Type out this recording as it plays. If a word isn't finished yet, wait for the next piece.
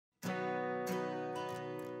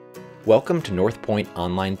Welcome to Northpointe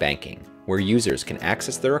Online Banking, where users can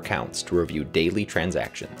access their accounts to review daily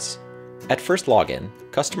transactions. At first login,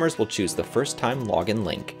 customers will choose the first-time login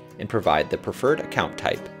link and provide the preferred account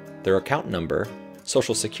type, their account number,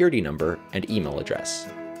 social security number, and email address.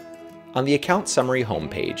 On the Account Summary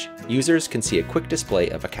homepage, users can see a quick display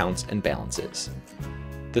of accounts and balances.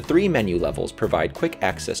 The three menu levels provide quick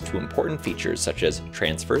access to important features such as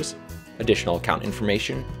transfers, additional account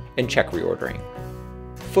information, and check reordering.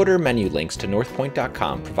 Footer menu links to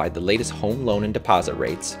Northpointe.com provide the latest home loan and deposit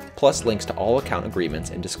rates, plus links to all account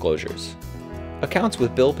agreements and disclosures. Accounts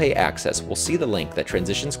with Bill Pay access will see the link that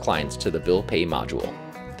transitions clients to the Bill Pay module.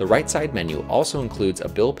 The right side menu also includes a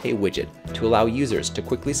Bill Pay widget to allow users to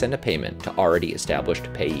quickly send a payment to already established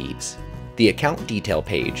payees. The Account Detail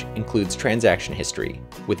page includes transaction history,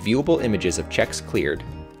 with viewable images of checks cleared,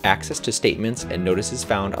 access to statements and notices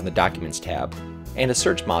found on the Documents tab, and a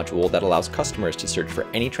search module that allows customers to search for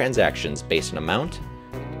any transactions based on amount,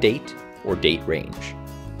 date, or date range.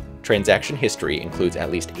 Transaction history includes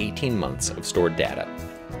at least 18 months of stored data.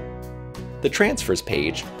 The Transfers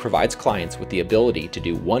page provides clients with the ability to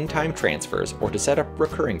do one-time transfers or to set up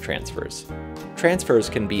recurring transfers. Transfers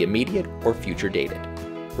can be immediate or future dated.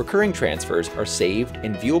 Recurring transfers are saved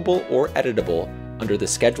and viewable or editable under the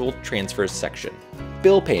Scheduled Transfers section.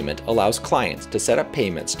 Bill payment allows clients to set up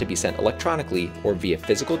payments to be sent electronically or via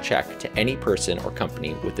physical check to any person or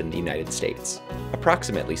company within the United States.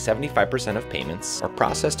 Approximately 75% of payments are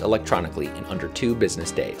processed electronically in under 2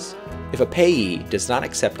 business days. If a payee does not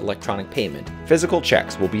accept electronic payment, physical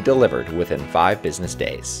checks will be delivered within 5 business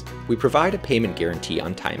days. We provide a payment guarantee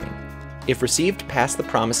on timing. If received past the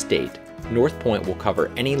promised date, Northpointe will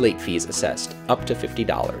cover any late fees assessed, up to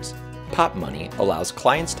 $50. Pop Money allows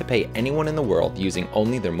clients to pay anyone in the world using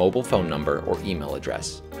only their mobile phone number or email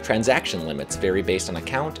address. Transaction limits vary based on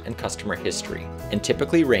account and customer history, and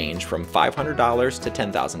typically range from $500 to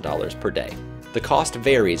 $10,000 per day. The cost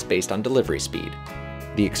varies based on delivery speed.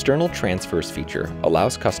 The External Transfers feature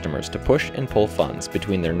allows customers to push and pull funds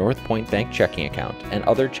between their Northpointe Bank checking account and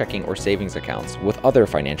other checking or savings accounts with other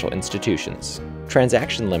financial institutions.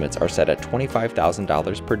 Transaction limits are set at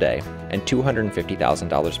 $25,000 per day and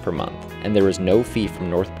 $250,000 per month, and there is no fee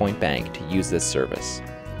from Northpointe Bank to use this service.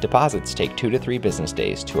 Deposits take 2 to 3 business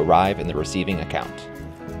days to arrive in the receiving account.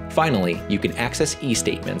 Finally, you can access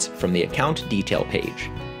e-statements from the Account Detail page.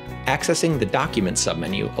 Accessing the Documents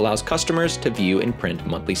submenu allows customers to view and print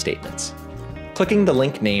monthly statements. Clicking the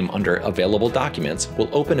link name under Available Documents will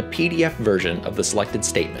open a PDF version of the selected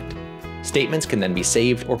statement. Statements can then be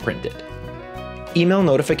saved or printed. Email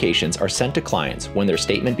notifications are sent to clients when their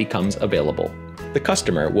statement becomes available. The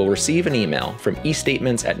customer will receive an email from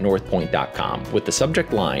eStatements@northpointe.com with the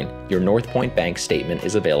subject line, "Your Northpointe Bank statement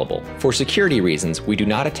is available." For security reasons, we do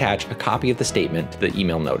not attach a copy of the statement to the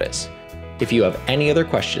email notice. If you have any other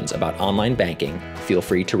questions about online banking, feel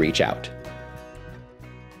free to reach out.